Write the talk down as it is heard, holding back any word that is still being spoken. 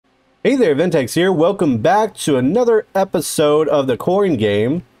Hey there, Ventex here. Welcome back to another episode of the Coin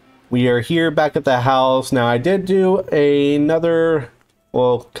Game. We are here back at the house. Now, I did do another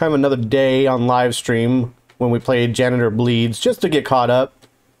day on live stream when we played Janitor Bleeds, just to get caught up.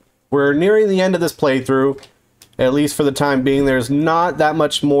 We're nearing the end of this playthrough, at least for the time being. There's not that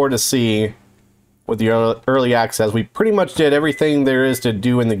much more to see with the early access. We pretty much did everything there is to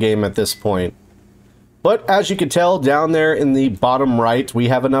do in the game at this point. But as you can tell down there in the bottom right, we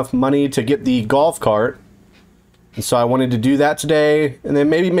have enough money to get the golf cart. And so I wanted to do that today, and then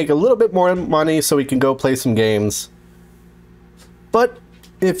maybe make a little bit more money so we can go play some games. But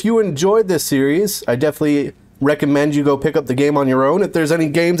if you enjoyed this series, I definitely recommend you go pick up the game on your own. If there's any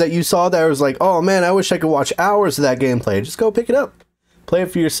games that you saw that was like, oh man, I wish I could watch hours of that gameplay, just go pick it up. Play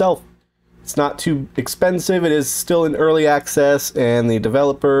it for yourself. It's not too expensive, it is still in early access, and the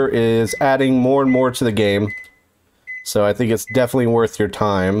developer is adding more and more to the game. So I think it's definitely worth your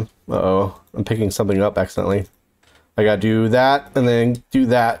time. Uh-oh, I'm picking something up accidentally. I gotta do that, and then do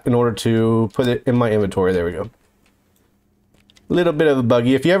that in order to put it in my inventory. There we go. A little bit of a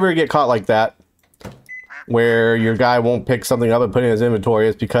buggy. If you ever get caught like that, where your guy won't pick something up and put it in his inventory,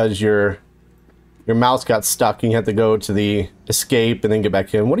 it's because your mouse got stuck and you have to go to the escape and then get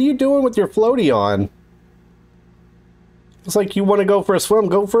back in. What are you doing with your floaty on? It's like you want to go for a swim.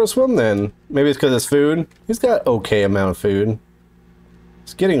 Go for a swim then. Maybe it's because it's food. He's got okay amount of food.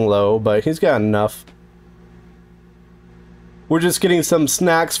 It's getting low, but he's got enough. We're just getting some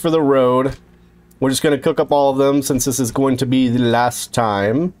snacks for the road. We're just going to cook up all of them since this is going to be the last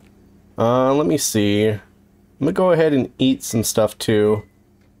time. Let me see. I'm going to go ahead and eat some stuff too.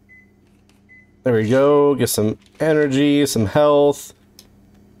 There we go, get some energy, some health.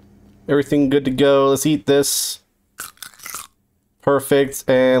 Everything good to go. Let's eat this. Perfect,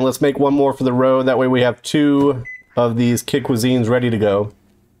 and let's make one more for the road. That way we have 2 of these kid cuisines ready to go.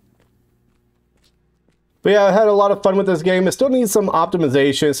 But yeah, I had a lot of fun with this game. It still needs some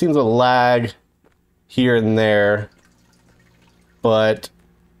optimization. It seems to lag here and there. But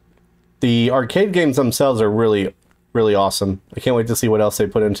the arcade games themselves are really, really awesome. I can't wait to see what else they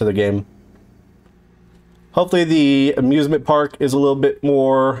put into the game. Hopefully the amusement park is a little bit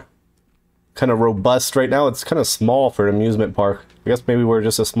more kind of robust right now. It's kind of small for an amusement park. I guess maybe we're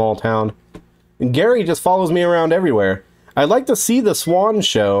just a small town. And Gary just follows me around everywhere. I'd like to see the Swan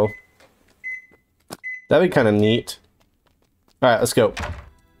show. That'd be kind of neat. Alright, let's go.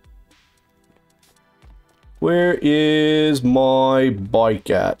 Where is my bike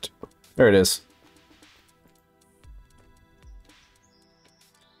at? There it is.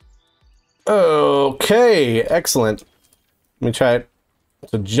 Okay, excellent. Let me try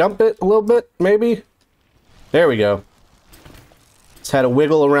to jump it a little bit, maybe. There we go. Just had to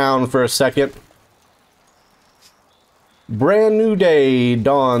wiggle around for a second. Brand new day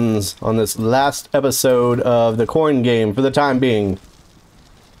dawns on this last episode of the Coin Game for the time being.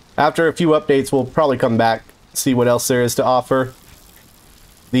 After a few updates, we'll probably come back, see what else there is to offer.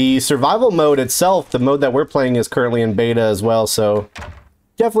 The survival mode itself, the mode that we're playing, is currently in beta as well, so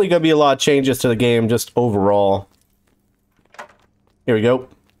definitely gonna be a lot of changes to the game just overall. Here we go.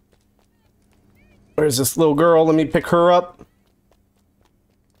 Where's this little girl? Let me pick her up.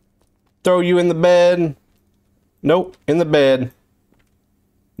 Throw you in the bed. Nope, in the bed.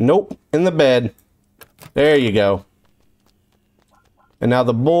 Nope, in the bed. There you go. And now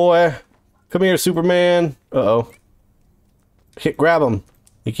the boy. Come here, Superman. Uh-oh. Grab him.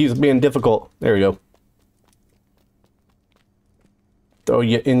 He keeps being difficult. There we go. Throw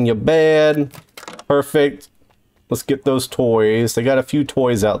you in your bed. Perfect. Let's get those toys. They got a few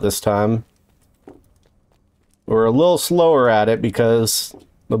toys out this time. We're a little slower at it because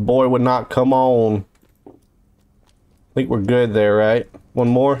the boy would not come on. I think we're good there, right? One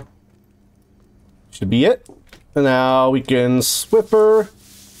more. Should be it. And now we can Swiffer.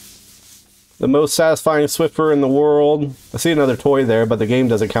 The most satisfying Swiffer in the world. I see another toy there, but the game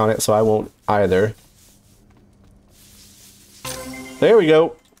doesn't count it, so I won't either. There we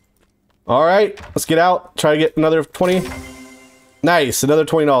go. All right, let's get out. Try to get another 20. Nice, another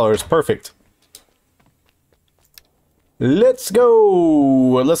 $20. Perfect. Let's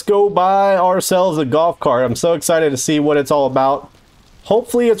go. Let's go buy ourselves a golf cart. I'm so excited to see what it's all about.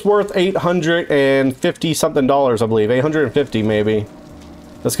 Hopefully it's worth $850 something, I believe. 850 maybe.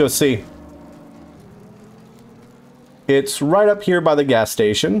 Let's go see. It's right up here by the gas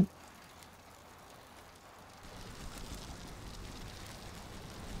station.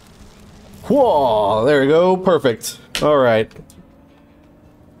 Whoa, there we go. Perfect. All right.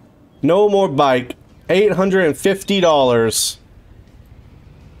 No more bike. $850.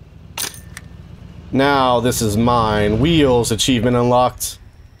 Now this is mine. Wheels achievement unlocked.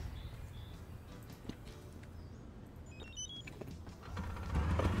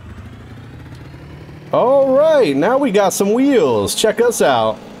 All right, now we got some wheels. Check us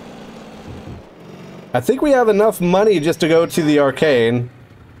out. I think we have enough money just to go to the arcade.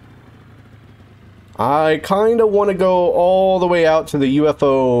 I kind of want to go all the way out to the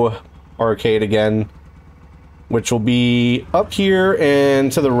UFO arcade again, which will be up here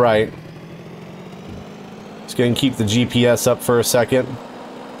and to the right. Just gonna keep the GPS up for a second.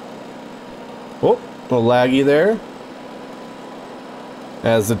 Oh, a little laggy there.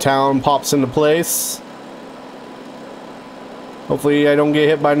 As the town pops into place. Hopefully I don't get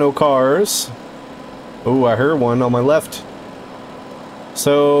hit by no cars. Oh, I heard one on my left.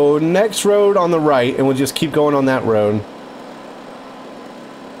 So, next road on the right, and we'll just keep going on that road.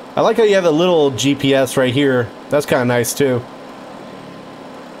 I like how you have a little GPS right here. That's kind of nice, too.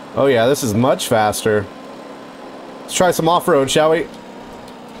 Oh yeah, this is much faster. Let's try some off-road, shall we?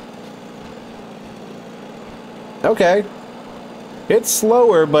 Okay. It's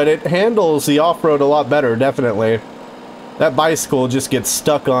slower, but it handles the off-road a lot better, definitely. That bicycle just gets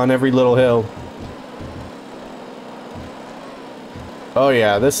stuck on every little hill. Oh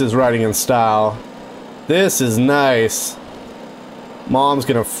yeah, this is riding in style. This is nice. Mom's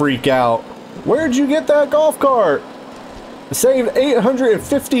gonna freak out. Where'd you get that golf cart? I saved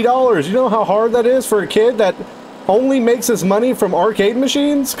 $850. You know how hard that is for a kid that only makes his money from arcade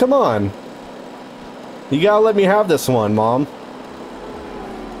machines? Come on. You gotta let me have this one, Mom.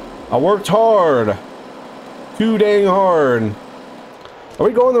 I worked hard. Too dang hard. Are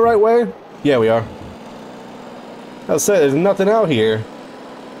we going the right way? Yeah, we are. I said, there's nothing out here.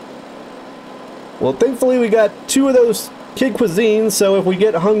 Well, thankfully we got 2 of those kid cuisines, so if we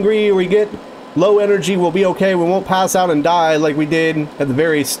get hungry or we get low energy, we'll be okay. We won't pass out and die like we did at the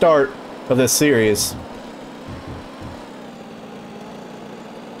very start of this series.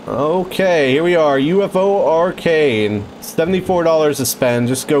 Okay, here we are, UFO Arcade. $74 to spend,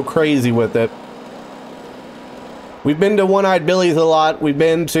 just go crazy with it. We've been to One-Eyed Billy's a lot, we've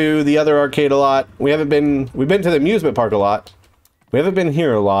been to the other arcade a lot. We've been to the amusement park a lot. We haven't been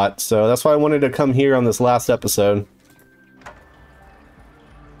here a lot, so that's why I wanted to come here on this last episode.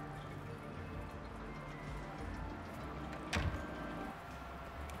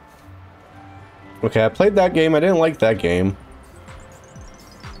 Okay, I played that game, I didn't like that game.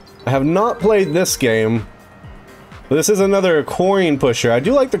 I have not played this game. But this is another coin pusher. I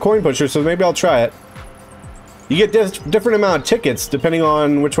do like the coin pusher, so maybe I'll try it. You get different amount of tickets depending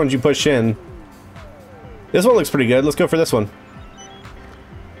on which ones you push in. This one looks pretty good. Let's go for this one.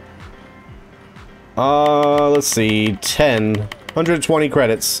 Let's see. 10. 120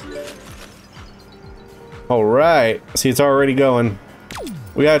 credits. Alright. See, it's already going.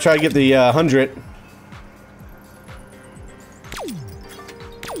 We gotta try to get the 100.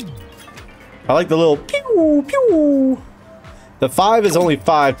 I like the little pew pew. The 5 is only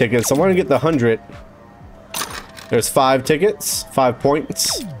 5 tickets, so I want to get the 100. There's 5 tickets, 5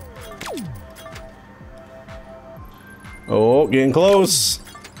 points. Oh, getting close.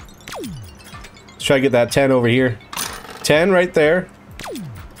 Let's try to get that 10 over here. 10 right there.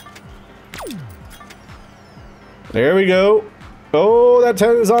 There we go. Oh, that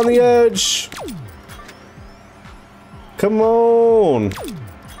 10 is on the edge. Come on.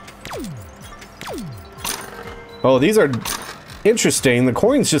 Oh, these are interesting. The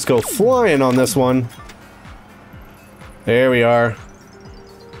coins just go flying on this one. There we are.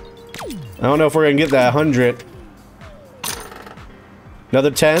 I don't know if we're gonna get that 100. Another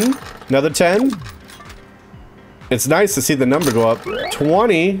 10. Another 10. It's nice to see the number go up.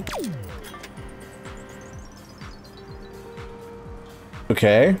 20.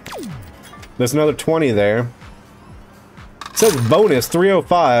 Okay. There's another 20 there. It says bonus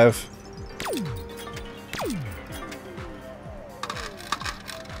 305.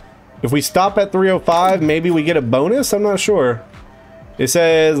 If we stop at 305, maybe we get a bonus? I'm not sure. It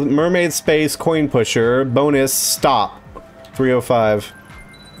says Mermaid Space Coin Pusher, bonus, stop. 305.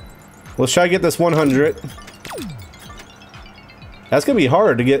 Let's try to get this 100. That's gonna be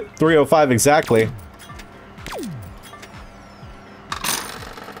hard to get 305 exactly.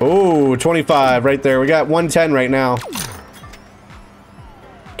 Oh, 25 right there. We got 110 right now.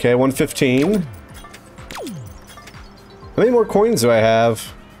 Okay, 115. How many more coins do I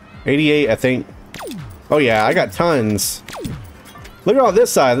have? 88, I think. Oh yeah, I got tons. Look at all this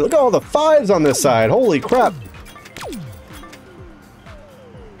side. Look at all the 5s on this side. Holy crap.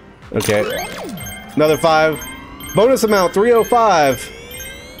 Okay. Another 5. Bonus amount, 305.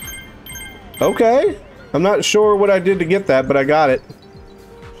 Okay. I'm not sure what I did to get that, but I got it.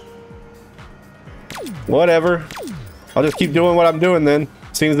 Whatever. I'll just keep doing what I'm doing then.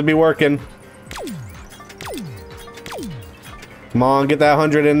 Seems to be working. Come on, get that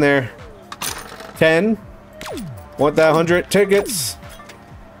 100 in there. 10. Want that 100 tickets?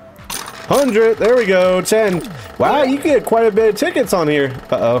 100. There we go. 10. Wow, you get quite a bit of tickets on here.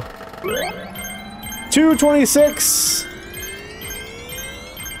 Uh-oh. 226.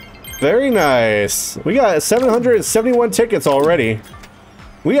 Very nice. We got 771 tickets already.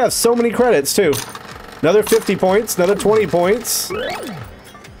 We have so many credits, too. Another 50 points. Another 20 points.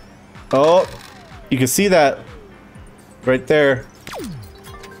 Oh, you can see that right there.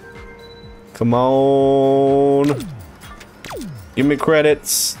 Come on. Give me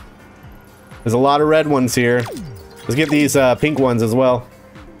credits. There's a lot of red ones here. Let's get these pink ones as well.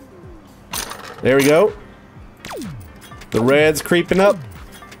 There we go. The red's creeping up.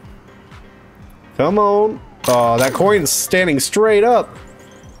 Come on. Oh, that coin's standing straight up.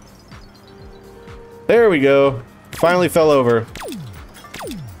 There we go. Finally fell over.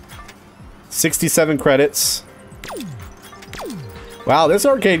 67 credits. Wow, this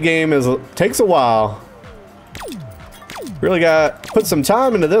arcade game takes a while. Really got put some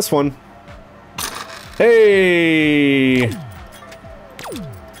time into this one. Hey!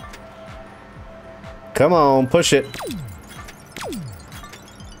 Come on, push it.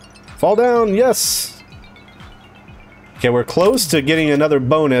 Fall down, yes! Okay, we're close to getting another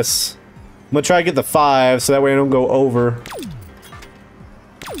bonus. I'm gonna try to get the 5 so that way I don't go over.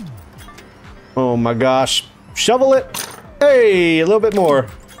 Oh my gosh. Shovel it! Hey, a little bit more.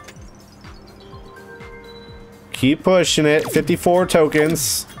 Keep pushing it. 54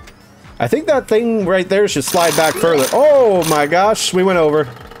 tokens. I think that thing right there should slide back further. Oh my gosh, we went over.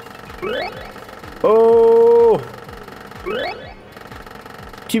 Oh.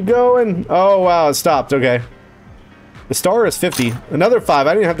 Keep going. Oh wow, it stopped. Okay. The star is 50. Another 5.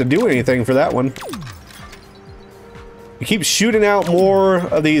 I didn't have to do anything for that one. It keeps shooting out more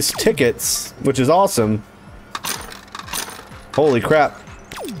of these tickets, which is awesome. Holy crap.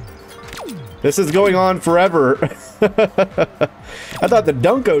 This is going on forever. I thought the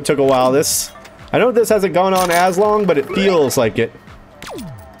Dunko took a while. I know this hasn't gone on as long, but it feels like it.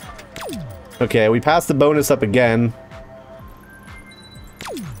 Okay, we passed the bonus up again.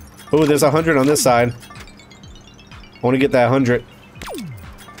 Oh, there's 100 on this side. I want to get that 100.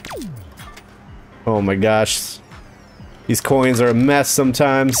 Oh my gosh. These coins are a mess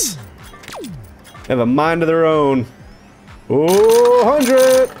sometimes. They have a mind of their own. Oh,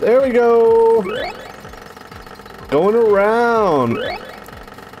 100! There we go! Going around.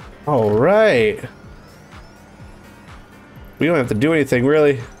 Alright. We don't have to do anything,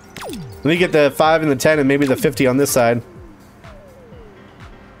 really. Let me get the 5 and the 10 and maybe the 50 on this side.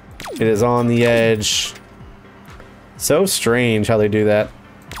 It is on the edge. So strange how they do that.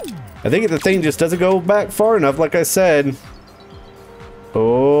 I think the thing just doesn't go back far enough, like I said.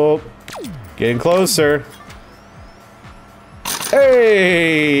 Oh, getting closer.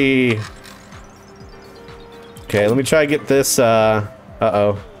 Hey! Okay, let me try to get this,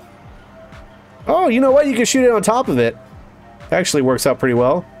 uh-oh. Oh, you know what? You can shoot it on top of it. Actually works out pretty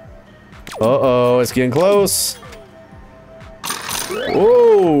well. Uh-oh, it's getting close.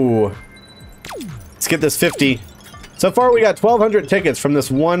 Whoa! Let's get this 50. So far, we got 1,200 tickets from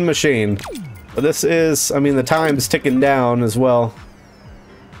this one machine. But this is, I mean, the time's ticking down as well.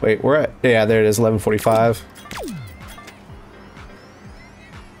 Wait, we're at, yeah, there it is, 11:45.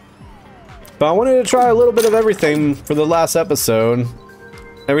 But I wanted to try a little bit of everything for the last episode.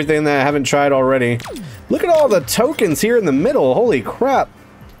 Everything that I haven't tried already. Look at all the tokens here in the middle, holy crap.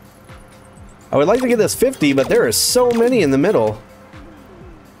 I would like to get this 50, but there are so many in the middle.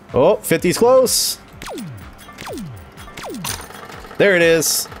 Oh, 50's close. There it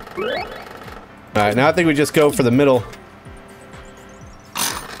is. Alright, now I think we just go for the middle.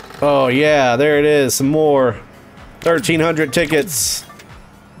 Oh yeah, there it is, some more. 1,300 tickets.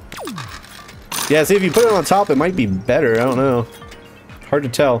 Yeah, see if you put it on top it might be better, I don't know. Hard to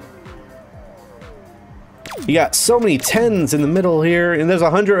tell. You got so many 10s in the middle here, and there's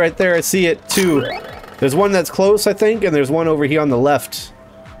 100 right there, I see it too. There's one that's close, I think, and there's one over here on the left.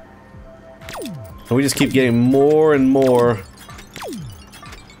 And we just keep getting more and more.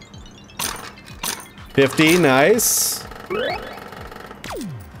 50, nice.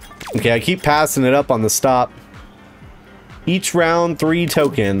 Okay, I keep passing it up on the stop. Each round, 3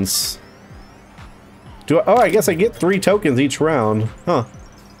 tokens. Oh, I guess I get 3 tokens each round. Huh.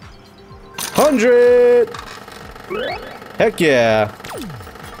 100! Heck yeah.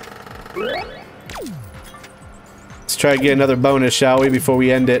 Let's try to get another bonus, shall we, before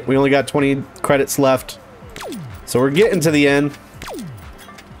we end it. We only got 20 credits left. So we're getting to the end.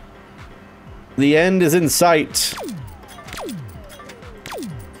 The end is in sight.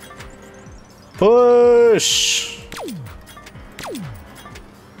 Push!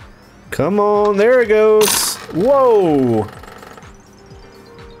 Come on, there it goes. Whoa.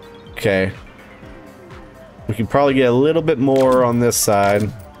 Okay. We can probably get a little bit more on this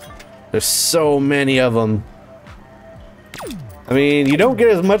side. There's so many of them. I mean, you don't get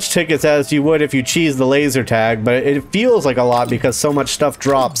as much tickets as you would if you cheese the laser tag, but it feels like a lot because so much stuff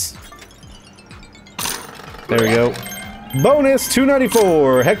drops. There we go. Bonus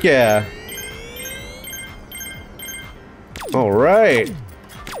 294. Heck yeah. All right.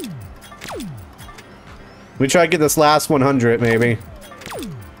 We try to get this last 100 maybe.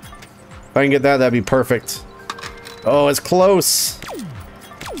 If I can get that, that'd be perfect. Oh, it's close.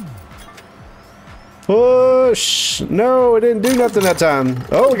 Push. No, it didn't do nothing that time.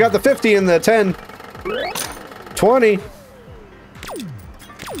 Oh, we got the 50 and the 10. 20.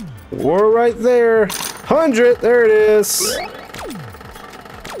 We're right there. 100. There it is.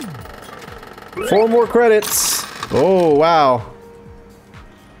 4 more credits. Oh, wow.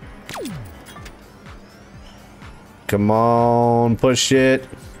 Come on, push it.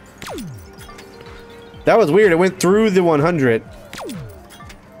 That was weird. It went through the 100.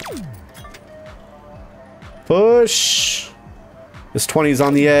 Push. This 20's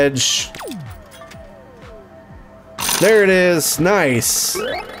on the edge. There it is. Nice.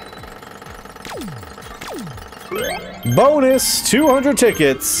 Bonus 200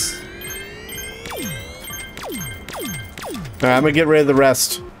 tickets. Alright, I'm gonna get rid of the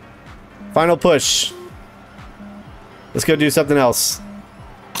rest. Final push. Let's go do something else.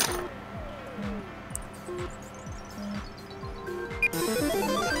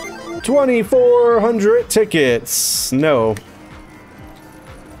 $2,400 tickets. No.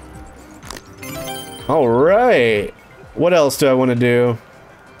 Alright. What else do I want to do?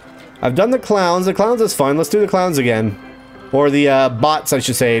 I've done the clowns. The clowns is fun. Let's do the clowns again. Or the bots, I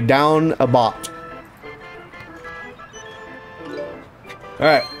should say. Down a bot.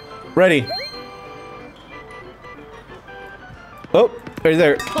 Alright. Ready. Oh, right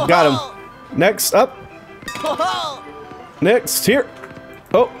there. Got him. Next, up. Next, here.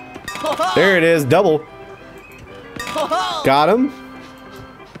 Oh, there it is. Double. Got him.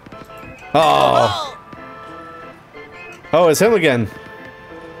 Oh. Oh, it's him again.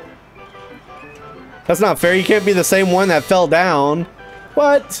 That's not fair. You can't be the same one that fell down.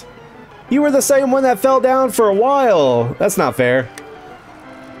 What? You were the same one that fell down for a while. That's not fair.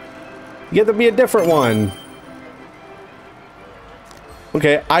 You have to be a different one.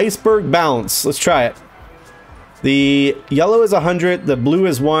 Okay, iceberg bounce. Let's try it. The yellow is 100, the blue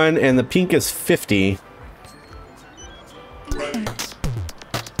is 1, and the pink is 50. Ready.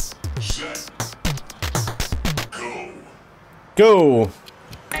 Set. Go. Go.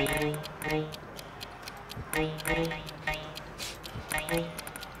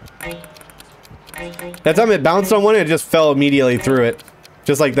 That time it bounced on one and it just fell immediately through it.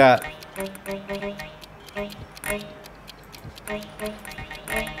 Just like that.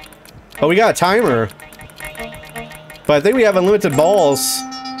 Oh, we got a timer. But I think we have unlimited balls.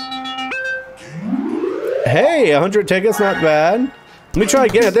 Hey, 100 tickets, not bad. Let me try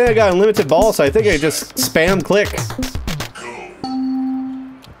again. I think I got unlimited balls, so I think I just spam click.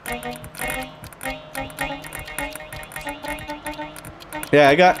 Yeah,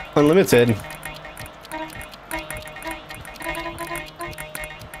 I got unlimited.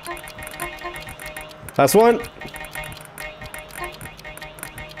 Last one.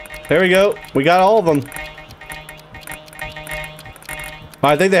 There we go. We got all of them.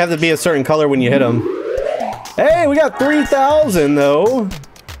 I think they have to be a certain color when you hit them. Hey, we got 3,000 though.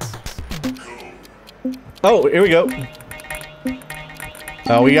 Oh, here we go.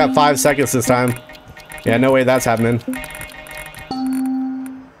 Oh, we got 5 seconds this time. Yeah, no way that's happening.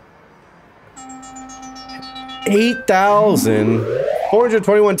 8,000.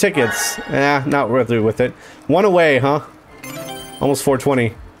 421 tickets. Eh, not worth it with it. One away, huh? Almost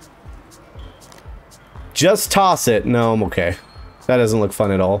 420. Just toss it. No, I'm okay. That doesn't look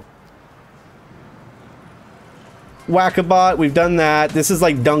fun at all. Whack-a-bot, we've done that. This is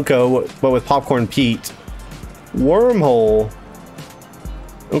like Dunko, but with Popcorn Pete. Wormhole.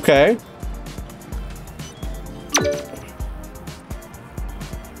 Okay.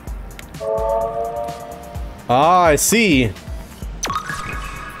 Ah, I see.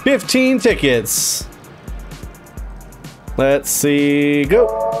 15 tickets. Let's see. Go.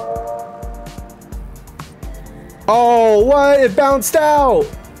 Oh, what? It bounced out.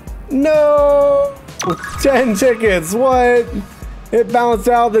 No. 10 tickets. What? It bounced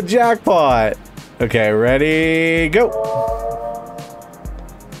out the jackpot. Okay, ready? Go.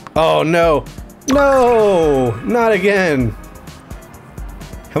 Oh, no. No. Not again.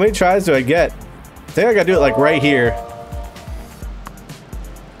 How many tries do I get? I think I gotta do it like right here.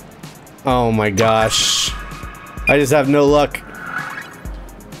 Oh my gosh. I just have no luck.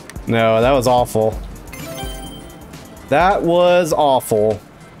 No, that was awful. That was awful.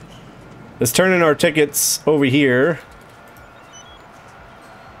 Let's turn in our tickets over here.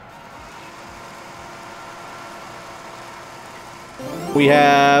 We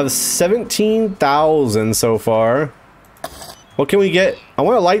have 17,000 so far. What can we get? I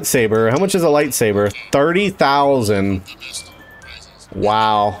want a lightsaber. How much is a lightsaber? 30,000.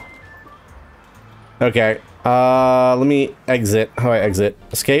 Wow. Okay. Let me exit. How do I exit?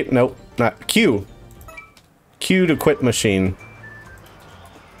 Escape? Nope. Not Q. Q to quit machine.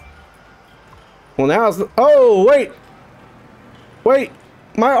 Well, now it's... Oh, wait! Wait!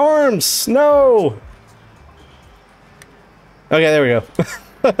 My arms! No! Okay, there we go.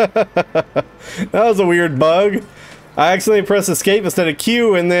 That was a weird bug. I accidentally pressed escape instead of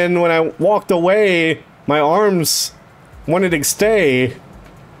Q, and then when I walked away, my arms wanted to stay.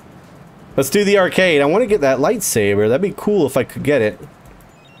 Let's do the arcade. I want to get that lightsaber. That'd be cool if I could get it.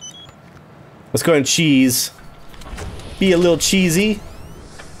 Let's go and cheese. Be a little cheesy.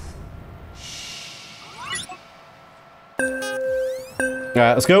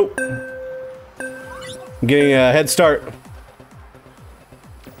 Alright, let's go. I'm getting a head start.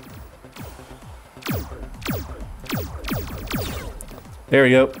 There we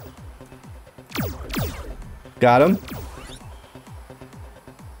go. Got him.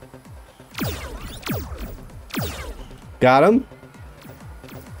 Got him.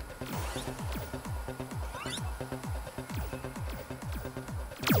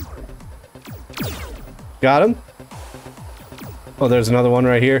 Got him. Oh, there's another one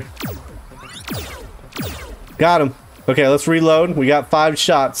right here. Got him. Okay, let's reload. We got 5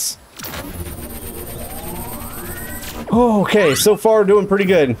 shots. Oh, okay, so far doing pretty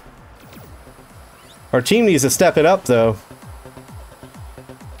good. Our team needs to step it up, though.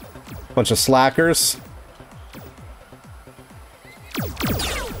 Bunch of slackers.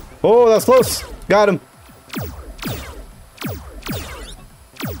 Oh, that's close. Got him.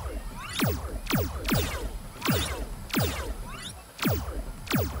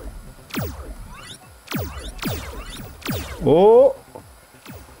 Oh.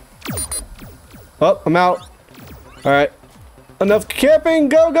 Oh, I'm out. Alright. Enough camping!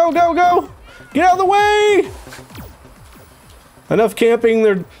 Go, go, go, go! Get out of the way! Enough camping,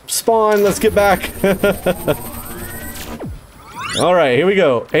 they're spawn, let's get back. Alright, here we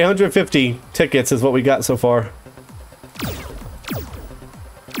go. 850 tickets is what we got so far.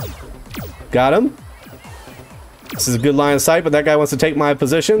 Got him. This is a good line of sight, but that guy wants to take my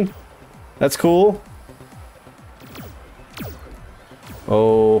position. That's cool.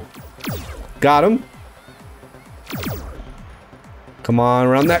 Oh. Got him. Come on,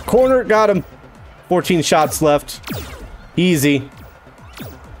 around that corner. Got him. 14 shots left. Easy.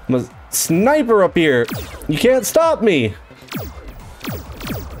 I'm a sniper up here. You can't stop me.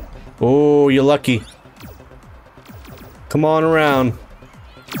 Oh, you're lucky. Come on around.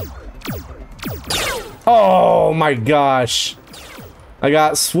 Oh my gosh. I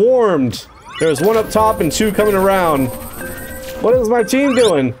got swarmed. There's one up top and 2 coming around. What is my team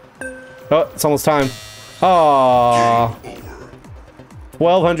doing? Oh, it's almost time. Aww.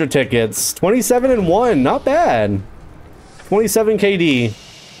 1,200 tickets. 27 and 1. Not bad. 27 KD.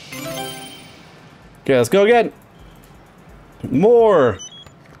 Okay, let's go again. More.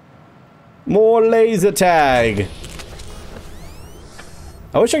 More laser tag.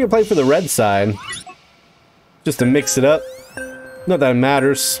 I wish I could play for the red side. Just to mix it up. Not that it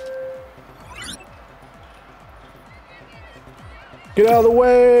matters. Get out of the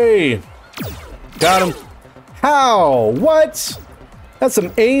way! Got him. How? What? That's some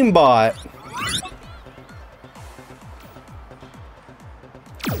aimbot.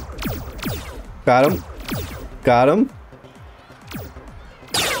 Got him. Got him.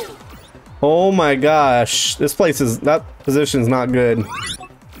 Oh my gosh. This place is... that position's not good.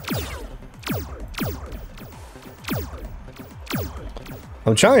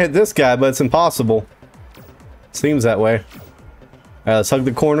 I'm trying to hit this guy, but it's impossible. Seems that way. Alright, let's hug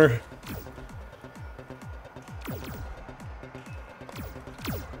the corner.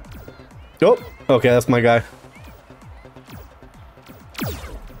 Oh, okay, that's my guy.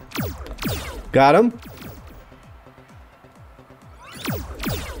 Got him.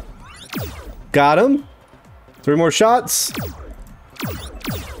 Got him. 3 more shots.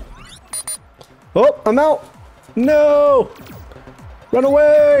 Oh, I'm out. No. Run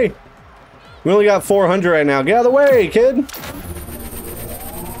away. We only got 400 right now. Get out of the way, kid.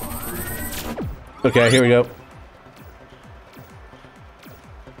 Okay, here we go.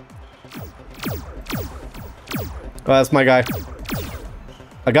 Oh, that's my guy.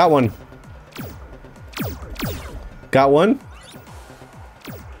 I got one. Got one.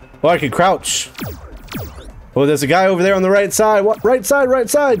 Oh, I can crouch. Oh, there's a guy over there on the right side. What? Right side, right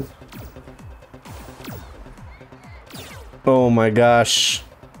side. Oh my gosh.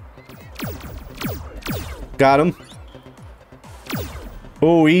 Got him.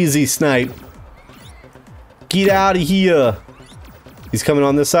 Oh, easy snipe. Get out of here. He's coming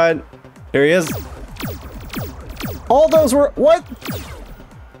on this side. There he is. All those were... What?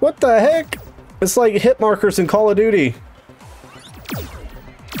 What the heck? It's like hit markers in Call of Duty.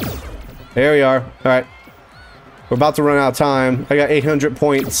 There we are. Alright. We're about to run out of time. I got 800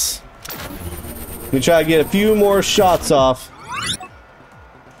 points. Let me try to get a few more shots off.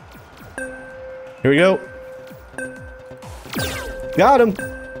 Here we go. Got him.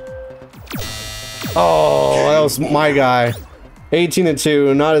 Oh, that was my guy.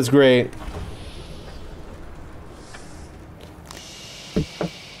 18-2, not as great.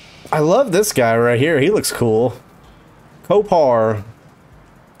 I love this guy right here. He looks cool. Kopar.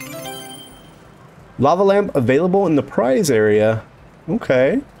 Lava lamp available in the prize area.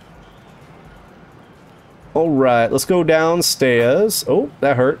 Okay. Alright, let's go downstairs. Oh,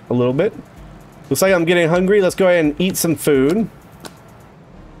 that hurt a little bit. Looks like I'm getting hungry. Let's go ahead and eat some food.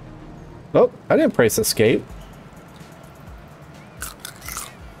 Oh, I didn't press escape.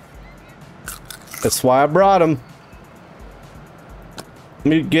 That's why I brought him. Let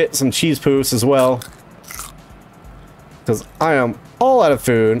me get some cheese poofs as well. Because I am all out of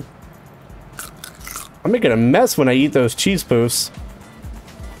food. I'm making a mess when I eat those cheese poofs.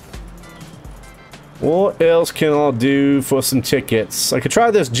 What else can I do for some tickets? I could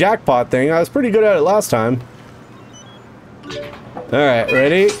try this jackpot thing. I was pretty good at it last time. Alright,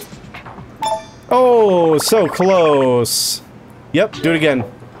 ready? Oh, so close. Yep, do it again.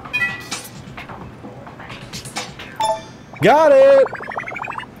 Got it!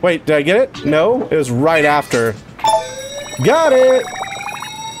 Wait, did I get it? No, it was right after. Got it!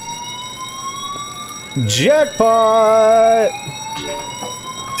 Jackpot!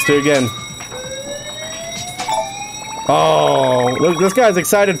 Let's do it again. Oh, look, this guy's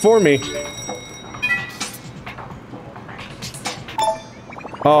excited for me.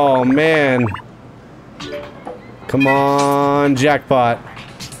 Oh, man. Come on, jackpot.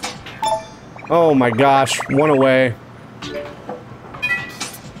 Oh my gosh, one away.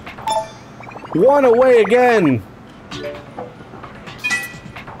 One away again.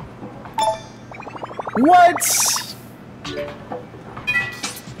 What?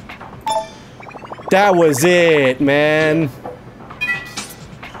 That was it, man.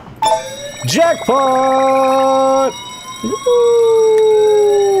 Jackpot! Woo!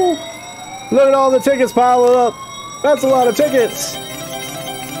 Look at all the tickets piling up. That's a lot of tickets.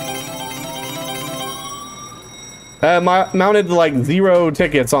 Mounted to like 0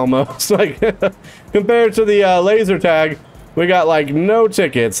 tickets almost. Like compared to the laser tag, we got like no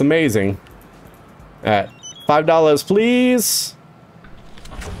tickets. Amazing. Alright, $5 please.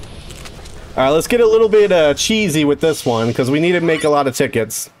 Alright, let's get a little bit cheesy with this one because we need to make a lot of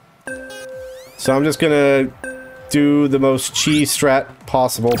tickets. So I'm just gonna do the most cheese strat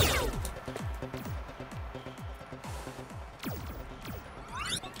possible.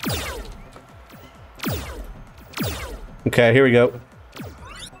 Okay, here we go.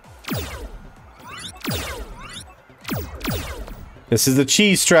 This is the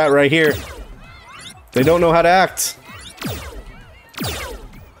cheese strat right here. They don't know how to act.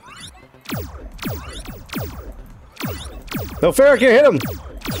 No fair, I can't hit him.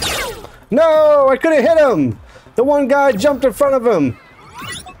 No, I couldn't hit him. The one guy jumped in front of him.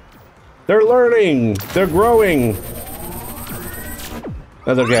 They're learning. They're growing.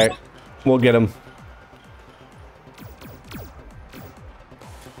 That's okay. We'll get him.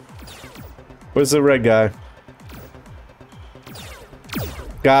 Where's the red guy?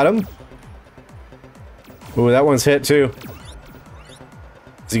 Got him. Ooh, that one's hit too.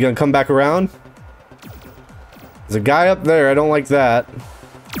 Is he gonna come back around? There's a guy up there. I don't like that.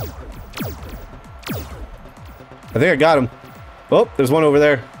 I think I got him. Oh, there's one over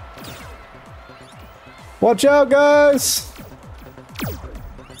there. Watch out, guys!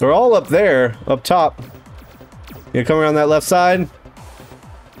 They're all up there, up top. You come around that left side?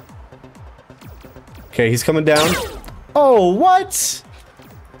 Okay, he's coming down. Oh, what?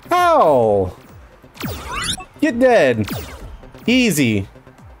 How? Get dead. Easy.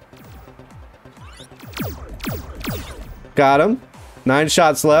 Got him. 9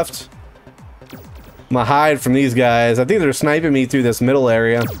 shots left. I'm gonna hide from these guys. I think they're sniping me through this middle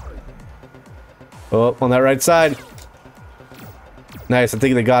area. Oh, on that right side. Nice, I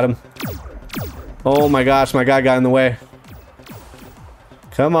think they got him. Oh my gosh, my guy got in the way.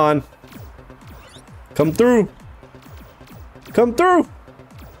 Come on. Come through. Come through.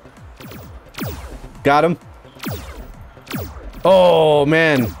 Got him. Oh,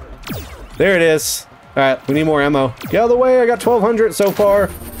 man. There it is. Alright, we need more ammo. Get out of the way. I got 1,200 so far.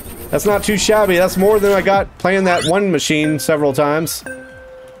 That's not too shabby. That's more than I got playing that one machine several times.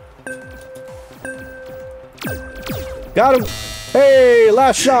 Got him. Hey,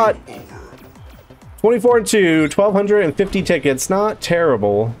 last shot. 24 and 2, 1,250 tickets. Not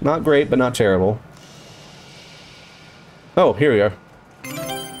terrible. Not great, but not terrible. Oh, here we are.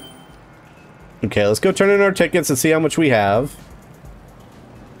 Okay, let's go turn in our tickets and see how much we have.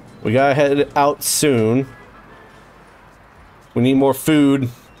 We gotta head out soon. We need more food.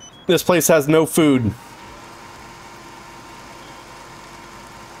 This place has no food.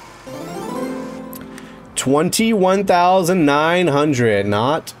 $21,900.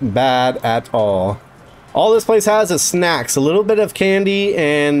 Not bad at all. All this place has is snacks, a little bit of candy,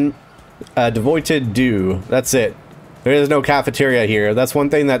 and devoted dew. That's it. There is no cafeteria here. That's one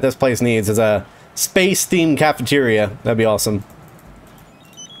thing that this place needs, is a space-themed cafeteria. That'd be awesome.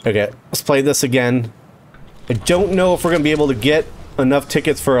 Okay, let's play this again. I don't know if we're gonna be able to get enough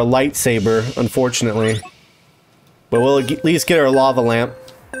tickets for a lightsaber, unfortunately. But we'll at least get our lava lamp.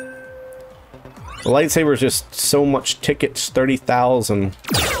 The lightsaber is just so much tickets, 30,000.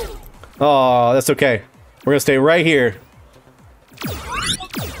 Oh, that's okay. We're gonna stay right here.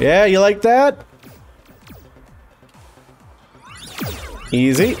 Yeah, you like that?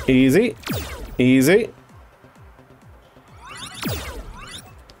 Easy, easy, easy.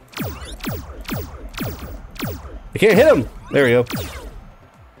 I can't hit him. There we go.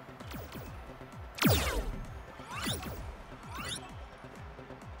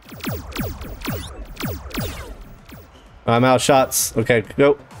 I'm out of shots. Okay,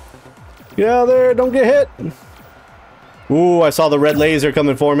 go. Get out of there. Don't get hit. Ooh, I saw the red laser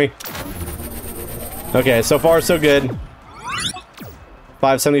coming for me. Okay, so far so good.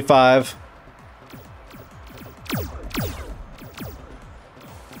 575.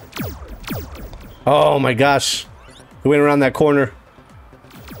 Oh my gosh. He went around that corner.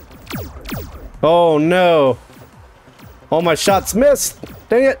 Oh no. All my shots missed.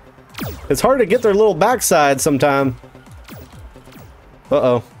 Dang it. It's hard to get their little backside sometime.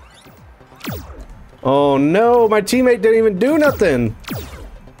 Uh-oh. Oh no, my teammate didn't even do nothing.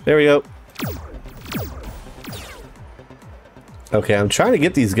 There we go. Okay, I'm trying to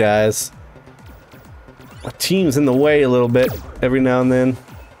get these guys. My team's in the way a little bit every now and then.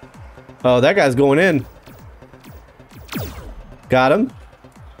 Oh, that guy's going in. Got him.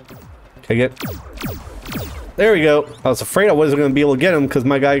 Okay, get. There we go. I was afraid I wasn't going to be able to get him because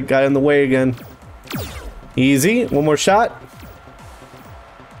my guy got in the way again. Easy. One more shot.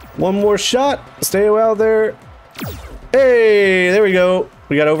 One more shot. Stay out there. Hey, there we go.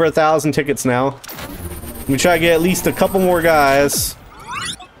 We got over 1,000 tickets now. We try to get at least a couple more guys.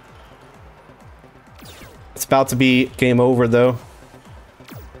 It's about to be game over though.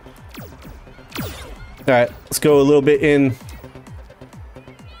 Alright, let's go a little bit in.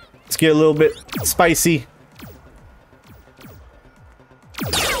 Let's get a little bit spicy.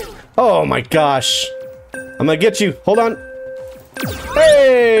 Oh my gosh. I'm gonna get you. Hold on.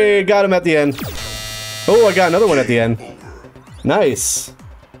 Hey, got him at the end. Oh, I got another one at the end. Nice.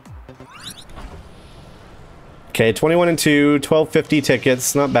 Okay, 21 and 2, 1250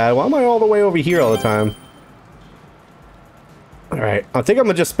 tickets. Not bad. Why am I all the way over here all the time? Alright, I think I'm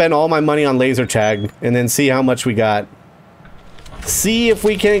gonna just spend all my money on laser tag and then see how much we got. See if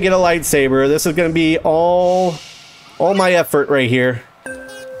we can't get a lightsaber. This is gonna be all my effort right here.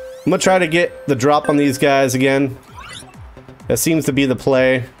 I'm gonna try to get the drop on these guys again. That seems to be the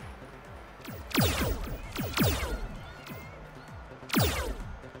play.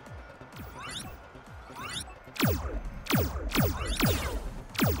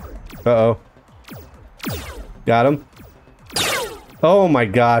 Uh-oh. Got him. Oh my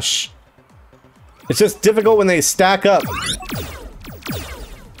gosh. It's just difficult when they stack up.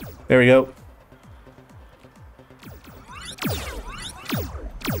 There we go.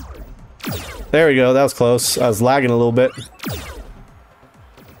 There we go. That was close. I was lagging a little bit.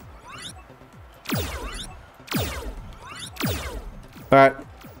 Alright.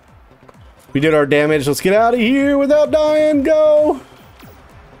 We did our damage. Let's get out of here without dying. Go!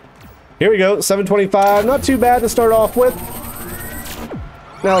 Here we go. 725. Not too bad to start off with.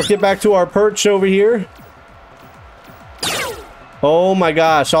 Now let's get back to our perch over here. Oh my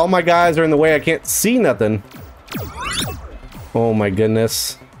gosh. All my guys are in the way. I can't see nothing. Oh my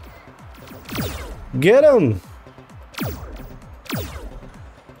goodness. Get him!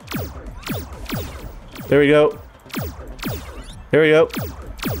 There we go. Here we go.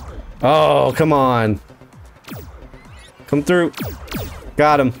 Oh, come on. Come through.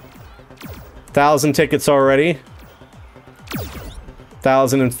 Got him. 1,000 tickets already.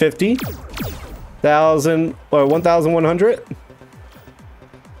 1,050. 1,000 or 1,100.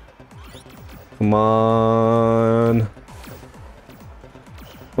 Come on.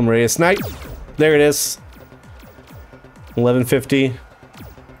 I'm ready to snipe. There it is. 1,150.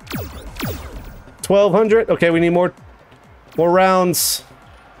 1,200. Okay, we need more rounds.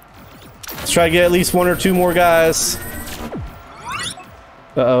 Let's try to get at least 1 or 2 more guys.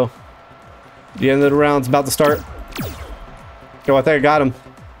 Uh-oh. The end of the round's about to start. Oh, I think I got him.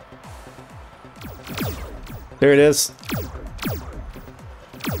 There it is.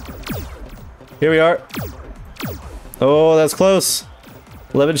 Here we are. Oh, that's close.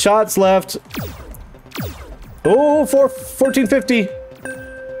 11 shots left. Oh, 1450.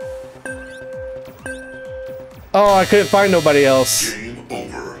 Oh, I couldn't find nobody else. Game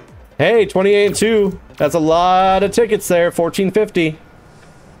over. Hey, 28 and 2. That's a lot of tickets there. 1450.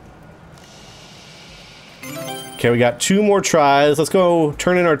 Okay, we got 2 more tries. Let's go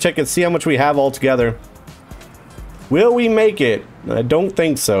turn in our tickets, see how much we have all together. Will we make it? I don't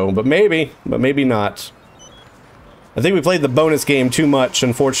think so, but maybe not. I think we played the bonus game too much,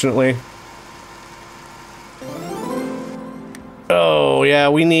 unfortunately. Oh, yeah,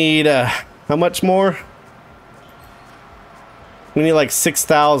 we need, how much more? We need like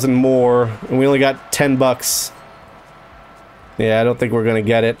 6,000 more, and we only got 10 bucks. Yeah, I don't think we're gonna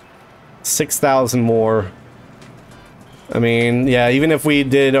get it. 6,000 more. I mean, yeah, even if we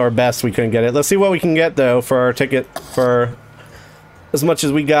did our best, we couldn't get it. Let's see what we can get, though, for our ticket, for as much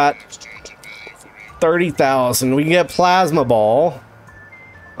as we got. 30,000. We can get plasma ball,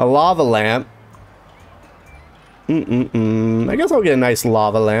 a lava lamp. I guess I'll get a nice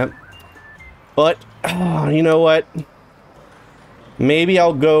lava lamp. But, you know what? Maybe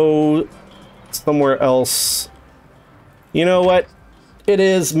I'll go somewhere else. You know what? It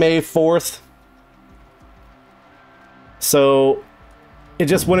is May 4th. So, it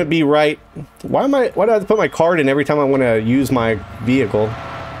just wouldn't be right. Why do I have to put my card in every time I want to use my vehicle?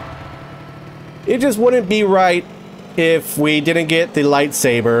 It just wouldn't be right if we didn't get the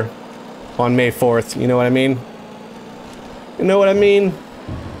lightsaber on May 4th. You know what I mean? You know what I mean?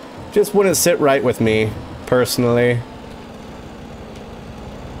 Just wouldn't sit right with me, personally.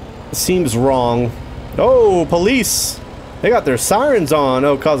 It seems wrong. Oh, police! They got their sirens on.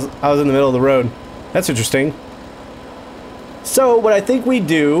 Oh, cause I was in the middle of the road. That's interesting. So, what I think we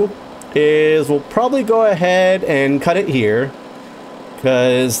do is we'll probably go ahead and cut it here.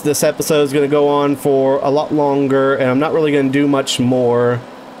 Because this episode is going to go on for a lot longer, and I'm not really going to do much more.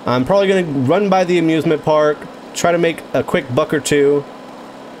 I'm probably going to run by the amusement park, try to make a quick buck or two,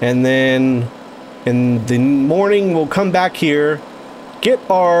 and then in the morning we'll come back here, get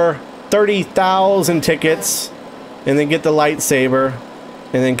our 30,000 tickets, and then get the lightsaber,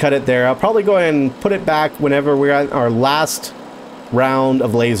 and then cut it there. I'll probably go ahead and put it back whenever we're at our last round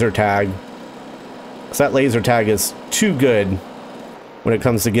of laser tag. Because that laser tag is too good when it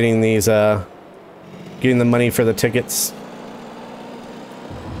comes to getting these, getting the money for the tickets.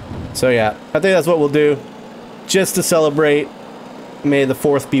 So yeah, I think that's what we'll do. Just to celebrate, May the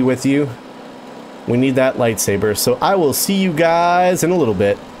 4th be with you. We need that lightsaber. So I will see you guys in a little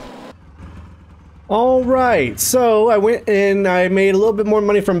bit. Alright, so I went and I made a little bit more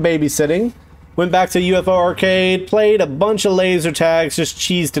money from babysitting. Went back to UFO Arcade, played a bunch of laser tags, just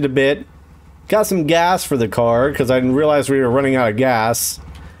cheesed it a bit. Got some gas for the car, because I didn't realize we were running out of gas.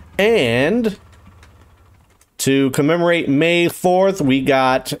 And to commemorate May 4th, we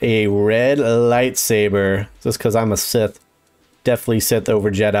got a red lightsaber. Just because I'm a Sith. Definitely Sith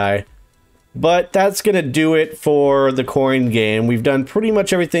over Jedi. But that's going to do it for the coin game. We've done pretty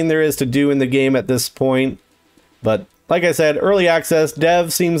much everything there is to do in the game at this point. But like I said, early access,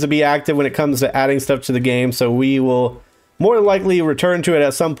 dev seems to be active when it comes to adding stuff to the game. So we will more than likely return to it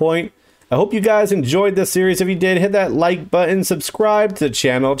at some point. I hope you guys enjoyed this series. If you did, hit that like button, subscribe to the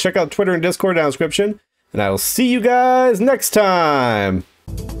channel, check out Twitter and Discord down in the description, and I will see you guys next time.